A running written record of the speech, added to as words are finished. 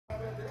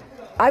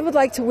I would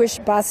like to wish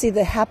Basi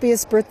the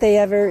happiest birthday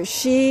ever.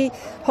 She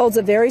holds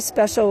a very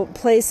special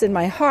place in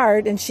my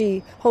heart, and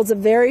she holds a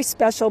very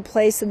special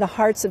place in the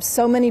hearts of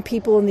so many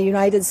people in the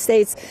United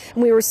States.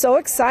 And we were so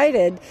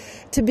excited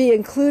to be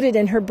included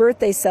in her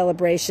birthday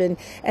celebration.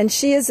 And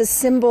she is a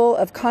symbol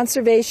of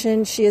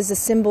conservation. She is a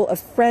symbol of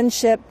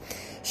friendship.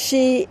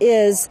 She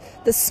is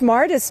the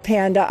smartest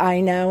panda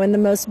I know and the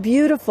most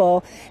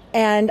beautiful.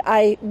 And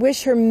I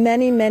wish her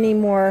many, many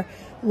more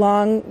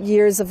long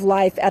years of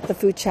life at the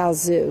Fuzhou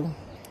Zoo.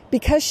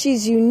 Because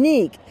she's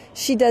unique,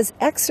 she does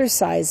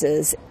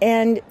exercises,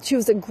 and she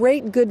was a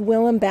great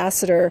goodwill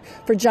ambassador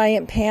for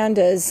giant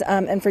pandas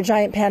and for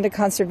giant panda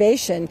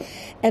conservation.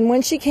 And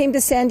when she came to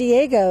San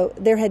Diego,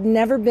 there had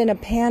never been a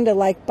panda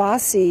like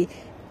Basi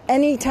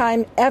any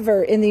time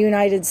ever in the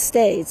United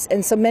States.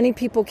 And so many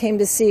people came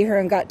to see her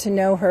and got to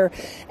know her,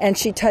 and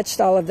she touched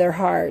all of their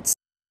hearts.